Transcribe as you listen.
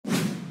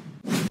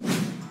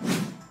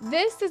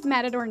This is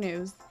Matador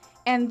News,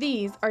 and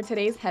these are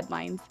today's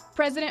headlines.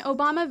 President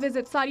Obama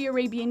visits Saudi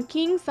Arabian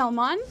King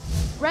Salman.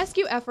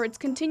 Rescue efforts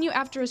continue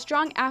after a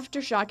strong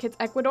aftershock hits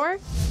Ecuador.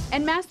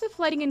 And massive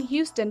flooding in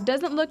Houston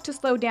doesn't look to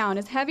slow down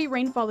as heavy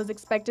rainfall is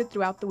expected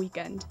throughout the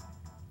weekend.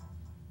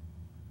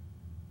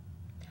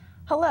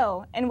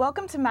 Hello, and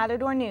welcome to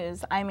Matador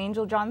News. I'm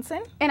Angel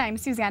Johnson. And I'm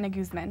Susana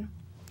Guzman.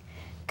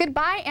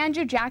 Goodbye,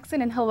 Andrew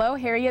Jackson, and hello,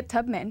 Harriet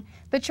Tubman.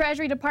 The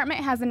Treasury Department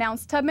has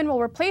announced Tubman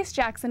will replace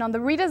Jackson on the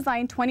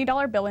redesigned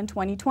 $20 bill in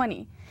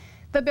 2020.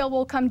 The bill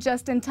will come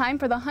just in time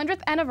for the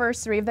 100th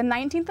anniversary of the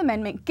 19th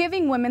Amendment,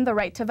 giving women the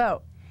right to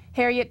vote.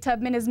 Harriet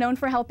Tubman is known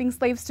for helping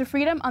slaves to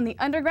freedom on the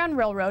Underground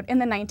Railroad in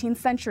the 19th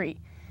century.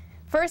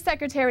 First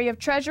Secretary of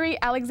Treasury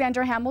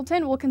Alexander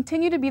Hamilton will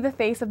continue to be the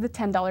face of the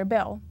 $10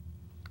 bill.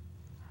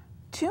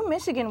 2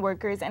 Michigan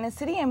workers and a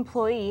city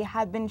employee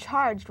have been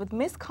charged with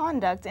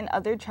misconduct and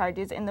other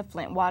charges in the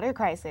Flint water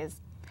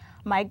crisis.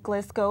 Mike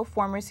Glisco,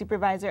 former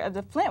supervisor of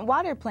the Flint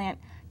water plant,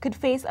 could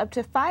face up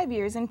to 5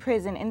 years in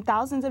prison and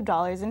thousands of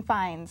dollars in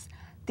fines.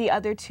 The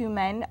other 2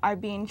 men who are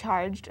being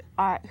charged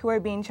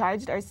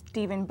are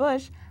Stephen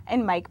Bush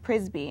and Mike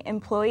Prisby,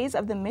 employees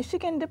of the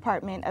Michigan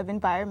Department of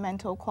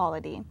Environmental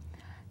Quality.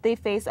 They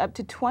face up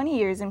to 20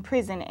 years in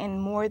prison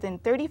and more than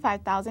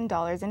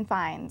 $35,000 in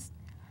fines.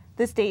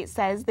 The state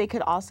says they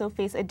could also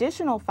face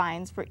additional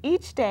fines for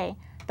each day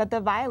that the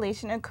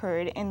violation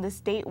occurred in the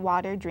State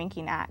Water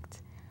Drinking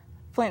Act.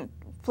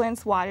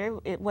 Flint's water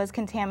was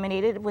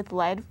contaminated with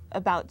lead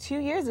about 2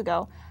 years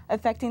ago,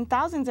 affecting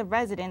thousands of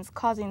residents,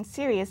 causing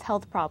serious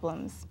health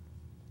problems.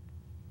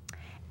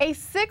 A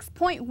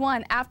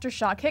 6.1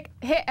 aftershock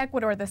hit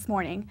Ecuador this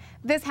morning.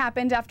 This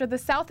happened after the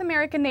South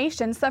American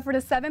nation suffered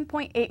a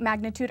 7.8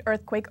 magnitude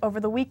earthquake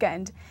over the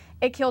weekend.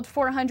 It killed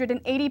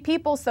 480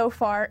 people so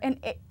far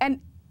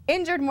and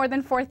injured more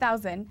than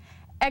 4,000.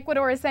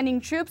 Ecuador is sending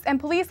troops and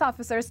police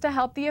officers to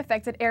help the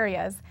affected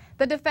areas.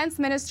 The defense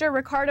minister,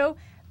 Ricardo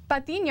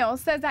Patiño,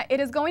 says that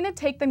it is going to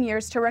take them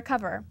years to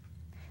recover.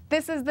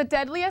 This is the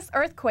deadliest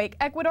earthquake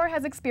Ecuador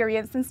has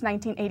experienced since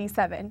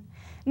 1987.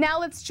 Now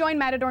let's join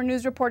Matador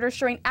News reporter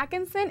Sheraine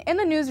Atkinson in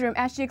the newsroom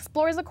as she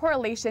explores the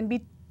correlation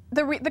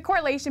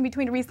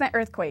between recent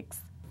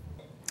earthquakes.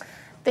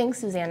 Thanks,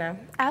 Susana.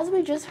 As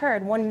we just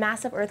heard, one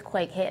massive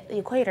earthquake hit the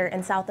equator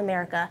in South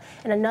America,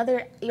 and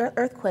another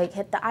earthquake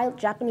hit the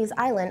Japanese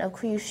island of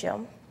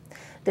Kyushu.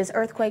 This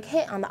earthquake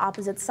hit on the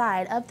opposite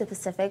side of the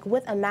Pacific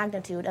with a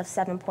magnitude of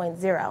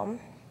 7.0.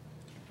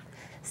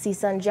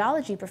 CSUN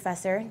Geology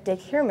professor Dick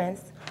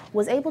Heermance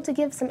was able to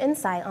give some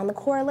insight on the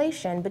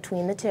correlation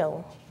between the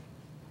two.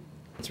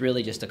 It's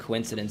really just a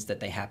coincidence that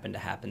they happen to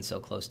happen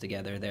so close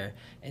together.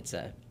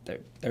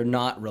 They're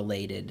not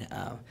related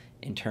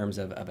in terms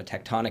of a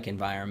tectonic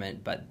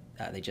environment, but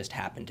they just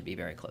happen to be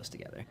very close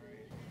together.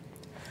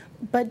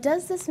 But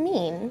does this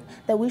mean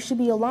that we should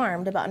be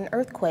alarmed about an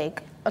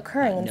earthquake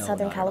occurring in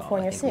Southern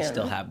California soon? We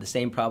still have the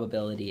same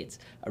probability. It's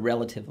a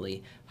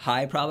relatively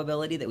high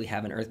probability that we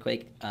have an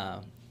earthquake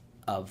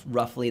of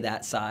roughly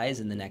that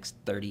size in the next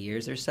 30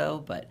 years or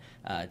so, but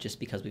just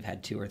because we've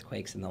had 2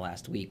 earthquakes in the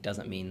last week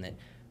doesn't mean that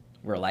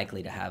we're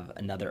likely to have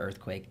another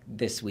earthquake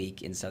this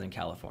week in Southern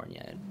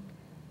California.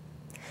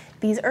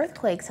 These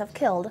earthquakes have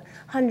killed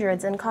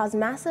hundreds and caused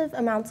massive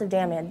amounts of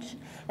damage,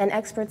 and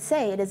experts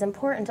say it is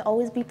important to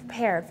always be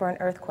prepared for an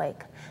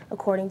earthquake.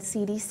 According to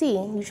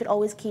CDC, you should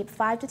always keep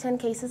 5 to 10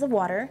 cases of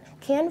water,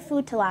 canned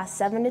food to last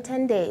 7 to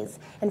 10 days,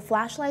 and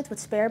flashlights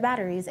with spare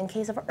batteries in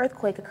case of an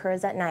earthquake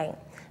occurs at night.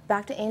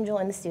 Back to Angel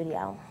in the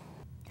studio.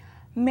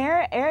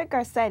 Mayor Eric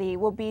Garcetti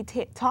will be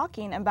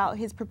talking about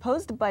his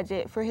proposed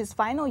budget for his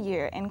final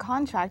year and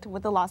contract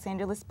with the Los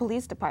Angeles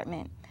Police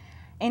Department.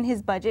 In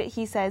his budget,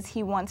 he says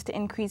he wants to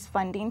increase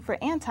funding for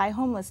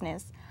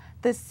anti-homelessness.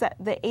 The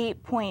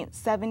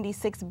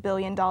 $8.76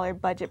 billion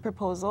budget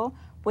proposal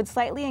would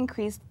slightly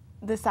increase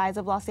the size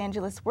of Los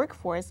Angeles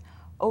workforce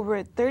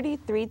over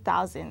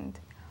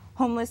 33,000.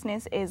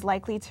 Homelessness is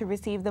likely to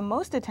receive the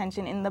most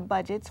attention in the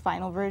budget's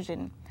final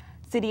version.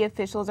 City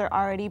officials are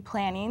already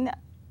planning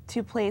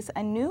to place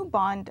a new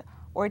bond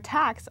or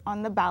tax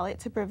on the ballot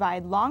to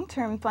provide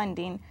long-term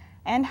funding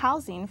and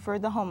housing for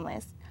the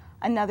homeless.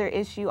 Another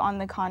issue on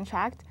the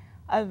contract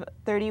of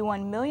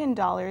 $31 million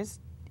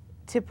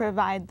to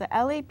provide the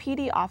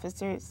LAPD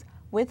officers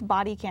with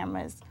body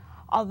cameras.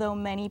 Although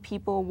many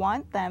people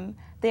want them,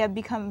 they have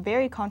become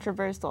very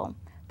controversial.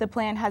 The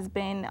plan has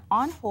been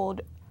on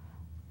hold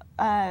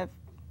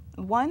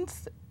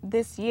once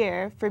this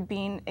year for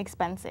being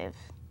expensive.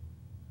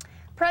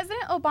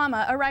 President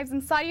Obama arrives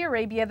in Saudi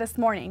Arabia this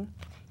morning.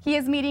 He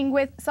is meeting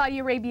with Saudi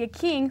Arabia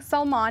King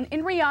Salman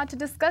in Riyadh to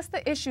discuss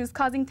the issues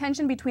causing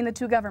tension between the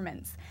 2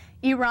 governments: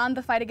 Iran,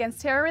 the fight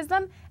against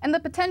terrorism, and the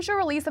potential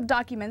release of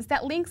documents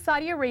that link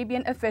Saudi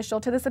Arabian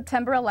official to the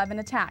September 11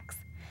 attacks.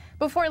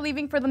 Before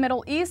leaving for the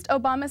Middle East,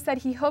 Obama said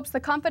he hopes the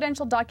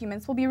confidential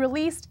documents will be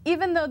released,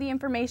 even though the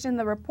information in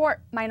the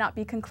report might not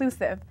be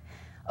conclusive.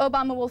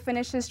 Obama will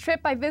finish his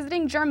trip by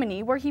visiting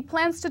Germany, where he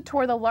plans to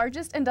tour the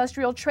largest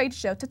industrial trade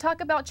show to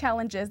talk about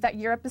challenges that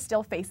Europe is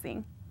still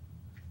facing.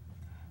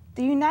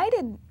 The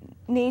United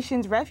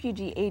nation's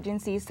refugee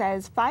agency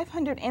says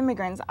 500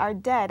 immigrants are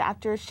dead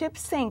after a ship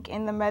sank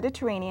in the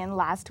Mediterranean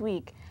last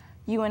week.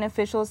 UN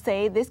officials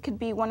say this could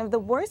be one of the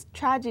worst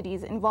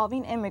tragedies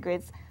involving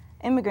immigrants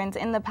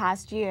in the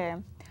past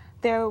year.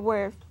 There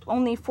were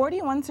only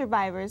 41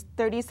 survivors.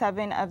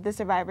 37 of the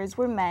survivors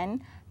were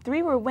men,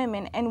 3 were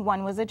women, and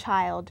 1 was a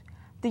child.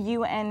 The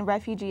UN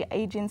Refugee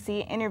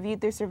Agency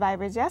interviewed their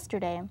survivors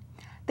yesterday.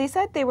 They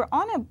said they were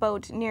on a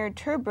boat near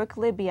Tobruk,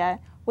 Libya,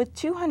 with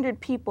 200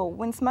 people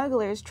when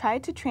smugglers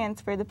tried to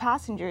transfer the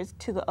passengers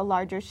to a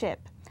larger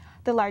ship.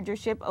 The larger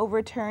ship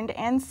overturned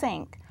and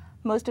sank.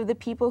 Most of the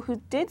people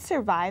who did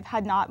survive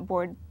had not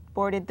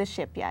boarded the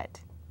ship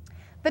yet.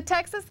 The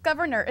Texas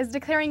governor is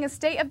declaring a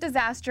state of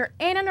disaster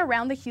in and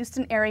around the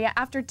Houston area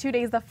after 2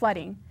 days of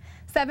flooding.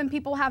 7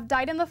 people have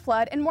died in the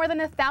flood and more than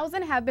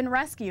 1,000 have been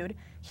rescued.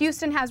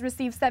 Houston has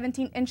received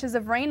 17 inches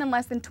of rain in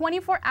less than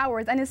 24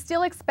 hours and is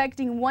still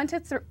expecting 1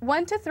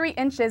 to 3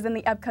 inches in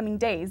the upcoming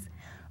days.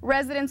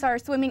 Residents are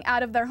swimming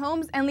out of their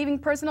homes and leaving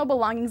personal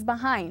belongings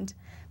behind.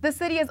 The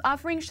city is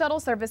offering shuttle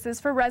services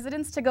for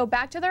residents to go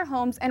back to their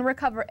homes and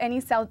recover any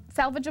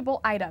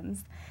salvageable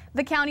items.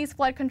 The county's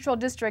flood control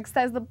district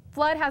says the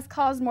flood has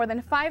caused more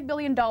than $5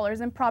 billion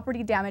in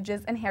property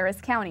damages in Harris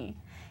County.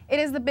 It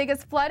is the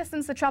biggest flood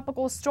since the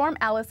tropical storm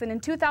Allison in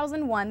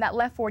 2001 that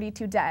left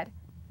 42 dead.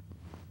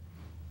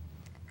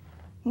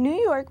 New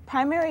York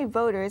primary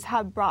voters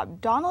have brought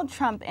Donald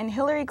Trump and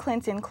Hillary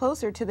Clinton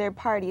closer to their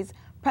parties'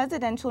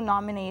 presidential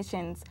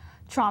nominations.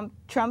 Trump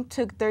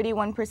took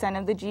 31%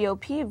 of the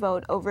GOP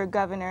vote over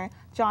Governor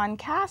John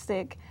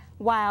Kasich,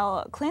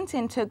 while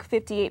Clinton took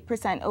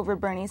 58% over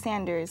Bernie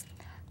Sanders.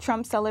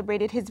 Trump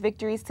celebrated his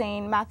victory,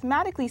 saying,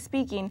 mathematically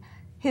speaking,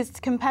 his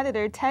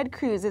competitor Ted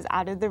Cruz is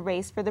out of the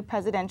race for the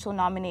presidential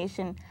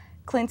nomination.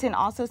 Clinton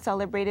also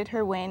celebrated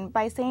her win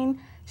by saying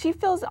she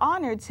feels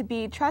honored to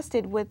be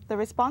trusted with the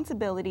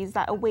responsibilities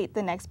that await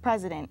the next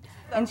president,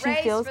 and she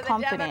feels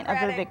confident of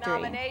her victory.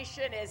 The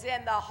nomination is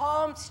in the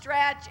home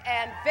stretch,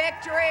 and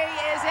victory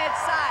is in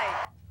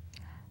sight.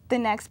 The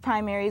next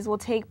primaries will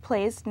take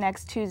place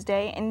next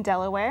Tuesday in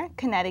Delaware,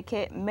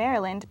 Connecticut,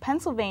 Maryland,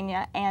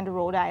 Pennsylvania, and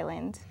Rhode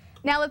Island.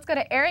 Now let's go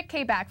to Eric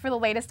Kaback for the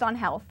latest on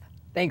health.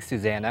 Thanks,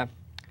 Susana.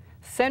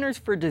 Centers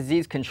for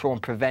Disease Control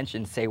and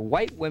Prevention say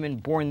white women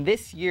born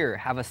this year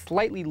have a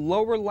slightly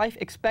lower life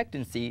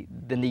expectancy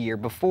than the year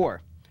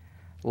before.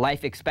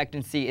 Life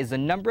expectancy is the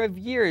number of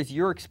years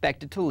you're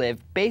expected to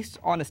live based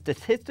on a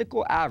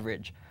statistical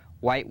average.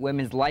 White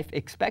women's life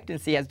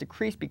expectancy has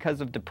decreased because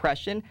of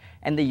depression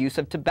and the use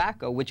of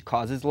tobacco, which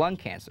causes lung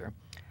cancer.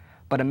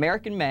 But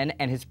American men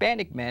and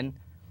Hispanic men's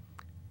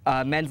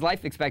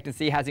life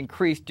expectancy has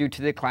increased due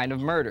to the decline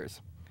of murders.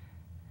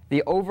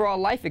 The overall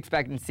life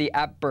expectancy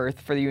at birth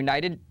for the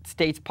United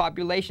States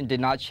population did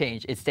not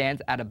change. It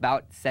stands at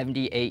about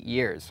 78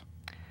 years.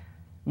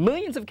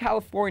 Millions of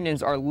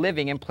Californians are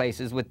living in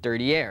places with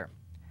dirty air.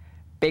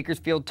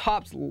 Bakersfield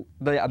tops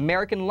the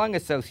American Lung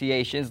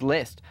Association's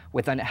list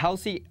with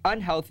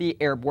unhealthy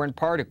airborne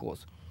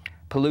particles.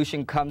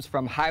 Pollution comes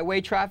from highway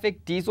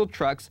traffic, diesel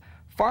trucks,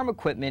 farm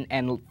equipment,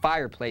 and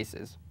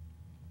fireplaces.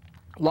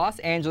 Los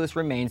Angeles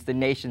remains the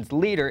nation's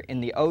leader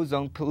in the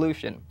ozone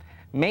pollution,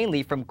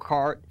 mainly from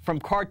car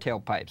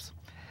tailpipes.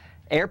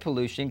 Air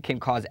pollution can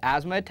cause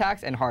asthma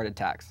attacks and heart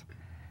attacks.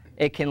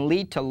 It can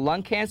lead to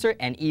lung cancer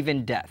and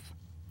even death.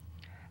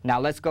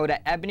 Now let's go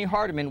to Ebony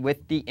Hardiman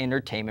with the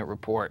entertainment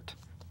report.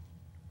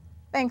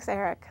 Thanks,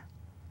 Eric.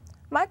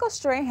 Michael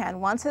Strahan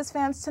wants his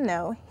fans to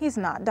know he's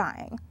not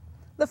dying.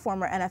 The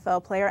former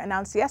NFL player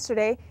announced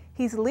yesterday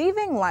he's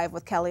leaving Live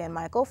with Kelly and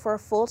Michael for a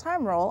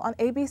full-time role on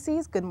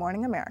ABC's Good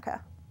Morning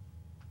America.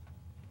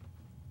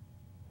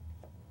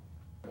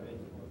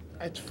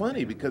 It's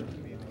funny because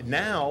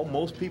now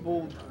most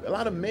people, a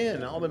lot of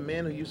men, all the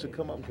men who used to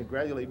come up and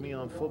congratulate me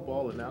on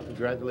football and now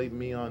congratulate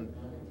me on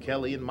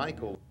Kelly and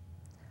Michael.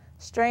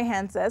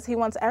 Strahan says he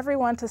wants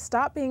everyone to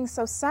stop being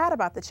so sad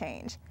about the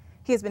change.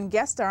 He has been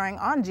guest starring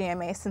on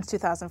GMA since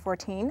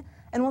 2014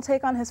 and will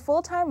take on his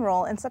full-time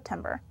role in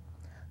September.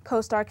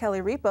 Co-star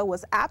Kelly Ripa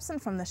was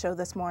absent from the show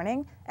this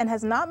morning and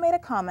has not made a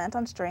comment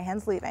on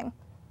Strahan's leaving.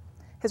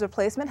 His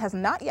replacement has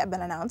not yet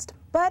been announced,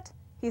 but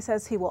he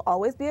says he will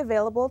always be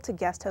available to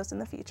guest host in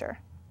the future.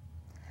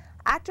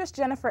 Actress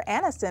Jennifer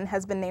Aniston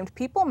has been named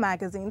People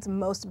magazine's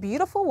Most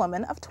Beautiful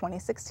Woman of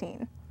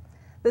 2016.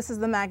 This is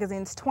the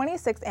magazine's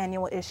 26th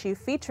annual issue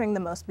featuring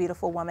the Most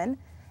Beautiful Woman,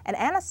 and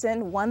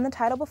Aniston won the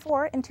title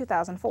before in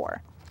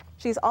 2004.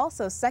 She's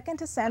also second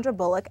to Sandra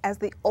Bullock as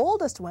the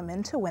oldest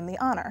woman to win the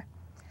honor.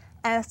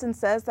 Aniston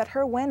says that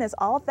her win is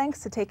all thanks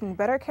to taking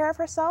better care of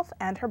herself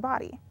and her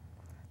body.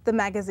 The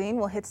magazine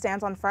will hit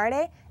stands on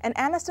Friday, and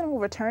Aniston will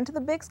return to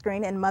the big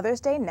screen in Mother's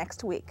Day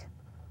next week.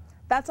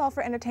 That's all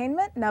for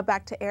entertainment. Now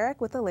back to Eric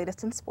with the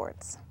latest in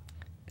sports.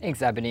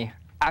 Thanks, Ebony.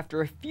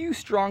 After a few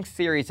strong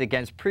series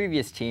against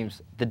previous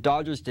teams, the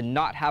Dodgers did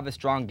not have a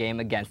strong game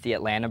against the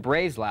Atlanta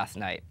Braves last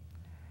night.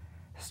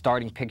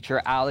 Starting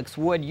pitcher Alex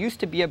Wood used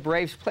to be a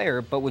Braves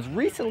player, but was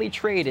recently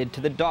traded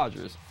to the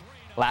Dodgers.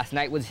 Last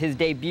night was his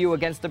debut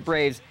against the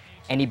Braves,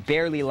 and he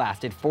barely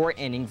lasted 4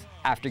 innings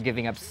after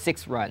giving up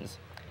 6 runs.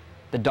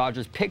 The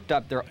Dodgers picked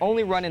up their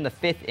only run in the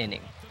 5th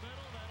inning.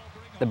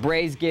 The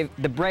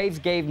Braves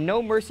gave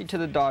no mercy to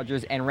the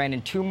Dodgers and ran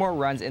in 2 more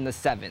runs in the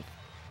 7th.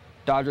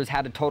 Dodgers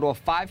had a total of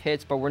 5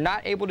 hits, but were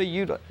not able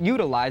to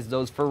utilize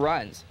those for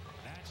runs.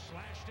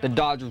 The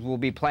Dodgers will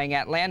be playing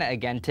Atlanta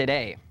again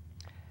today.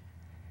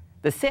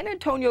 The San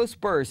Antonio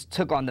Spurs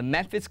took on the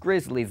Memphis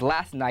Grizzlies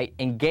last night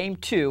in Game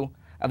 2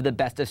 of the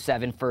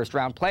best-of-7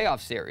 first-round playoff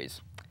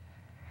series.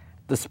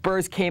 The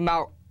Spurs came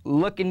out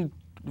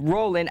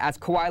rolling as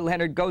Kawhi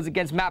Leonard goes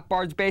against Matt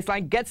Barnes'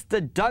 baseline, gets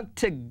the dunk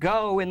to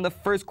go in the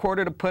first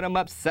quarter to put him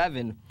up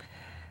 7.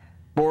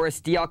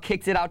 Boris Diaw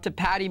kicks it out to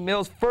Patty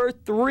Mills for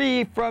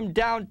 3 from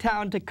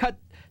downtown to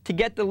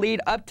get the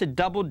lead up to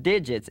double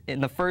digits in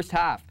the first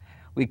half.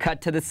 We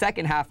cut to the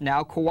second half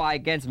now. Kawhi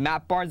against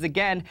Matt Barnes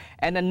again,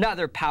 and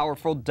another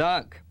powerful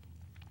dunk.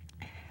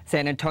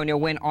 San Antonio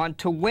went on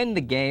to win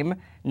the game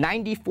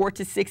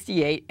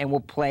 94-68 and will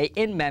play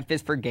in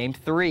Memphis for Game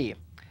 3.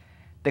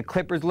 The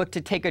Clippers look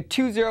to take a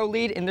 2-0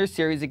 lead in their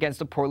series against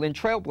the Portland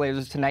Trail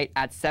Blazers tonight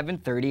at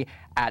 7:30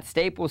 at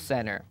Staples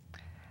Center.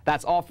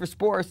 That's all for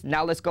sports.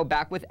 Now let's go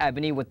back with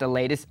Ebony with the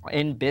latest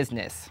in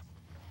business.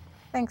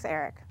 Thanks,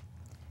 Eric.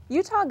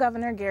 Utah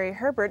Governor Gary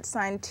Herbert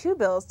signed 2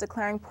 bills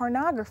declaring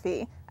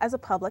pornography as a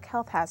public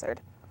health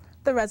hazard.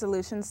 The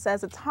resolution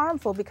says it's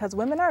harmful because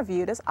women are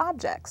viewed as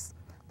objects.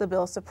 The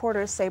bill's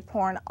supporters say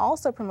porn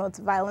also promotes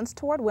violence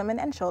toward women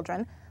and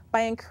children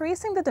by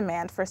increasing the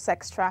demand for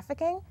sex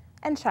trafficking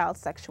and child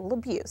sexual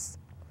abuse.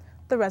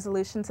 The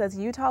resolution says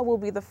Utah will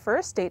be the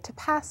first state to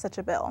pass such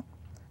a bill.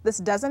 This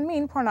doesn't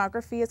mean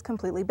pornography is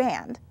completely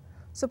banned.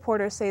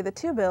 Supporters say the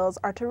 2 bills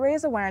are to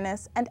raise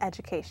awareness and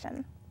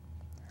education.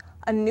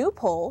 A new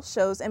poll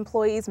shows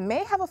employees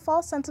may have a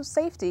false sense of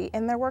safety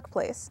in their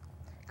workplace.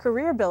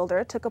 Career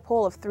Builder took a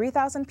poll of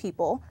 3,000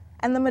 people,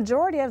 and the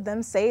majority of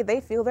them say they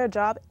feel their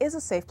job is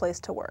a safe place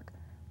to work.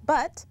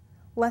 But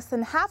less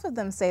than half of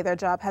them say their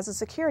job has a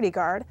security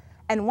guard,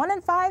 and 1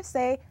 in 5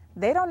 say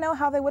they don't know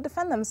how they would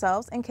defend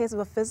themselves in case of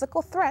a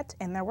physical threat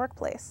in their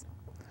workplace.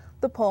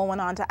 The poll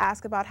went on to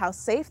ask about how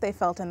safe they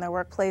felt in their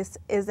workplace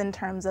is in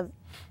terms of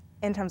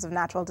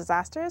natural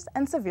disasters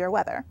and severe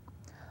weather.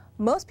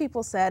 Most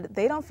people said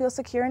they don't feel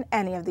secure in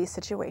any of these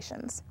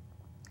situations.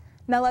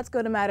 Now let's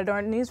go to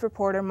Matador News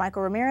reporter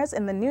Michael Ramirez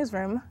in the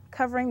newsroom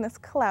covering this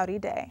cloudy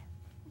day.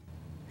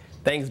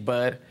 Thanks,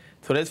 Bud.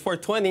 Today's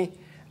 420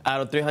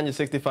 out of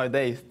 365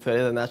 days. Today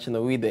is a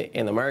National Weed Day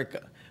in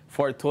America.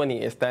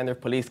 420 is standard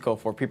police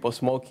code for people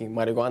smoking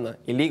marijuana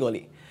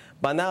illegally.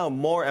 But now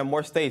more and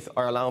more states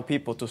are allowing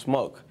people to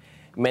smoke.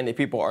 Many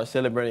people are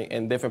celebrating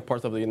in different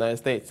parts of the United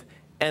States.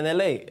 And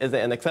LA isn't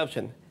an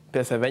exception.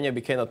 Pennsylvania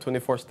became the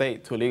 24th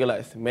state to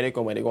legalize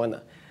medical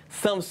marijuana.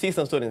 Some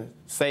CSUN students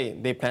say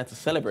they plan to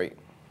celebrate.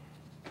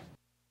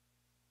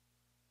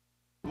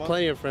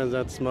 Plenty of friends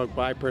that smoke,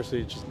 but I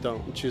personally just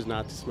choose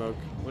not to smoke.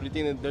 What do you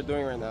think that they're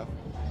doing right now?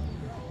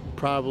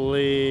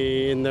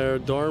 Probably in their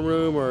dorm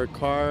room or a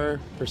car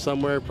or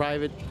somewhere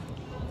private,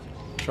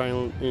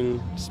 trying to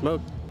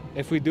smoke.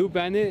 If we do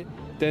ban it,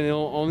 then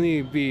it'll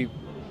only be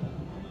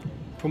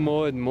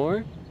promoted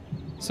more.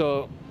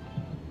 So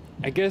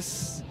I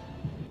guess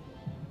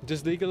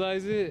just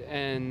legalize it,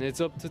 and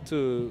it's up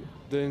to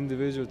the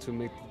individual to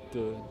make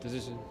the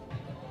decision.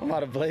 I'm about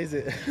to blaze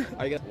it.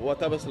 I guess, what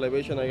type of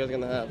celebration are you guys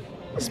gonna have?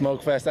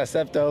 Smoke fest at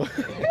Septo.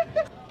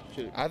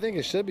 I think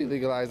it should be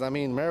legalized. I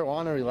mean,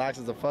 marijuana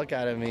relaxes the fuck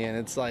out of me, and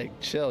it's like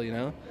chill, you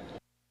know?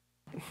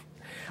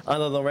 On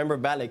the November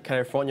ballot,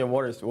 California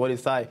voters will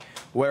decide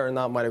whether or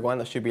not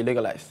marijuana should be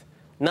legalized.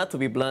 Not to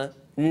be blunt,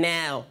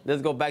 now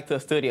let's go back to the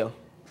studio.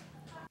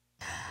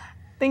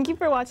 Thank you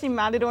for watching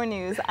Matador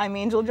News. I'm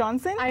Angel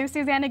Johnson. I'm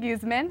Susana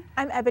Guzman.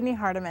 I'm Ebony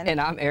Hardiman.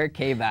 And I'm Eric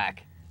Kaback.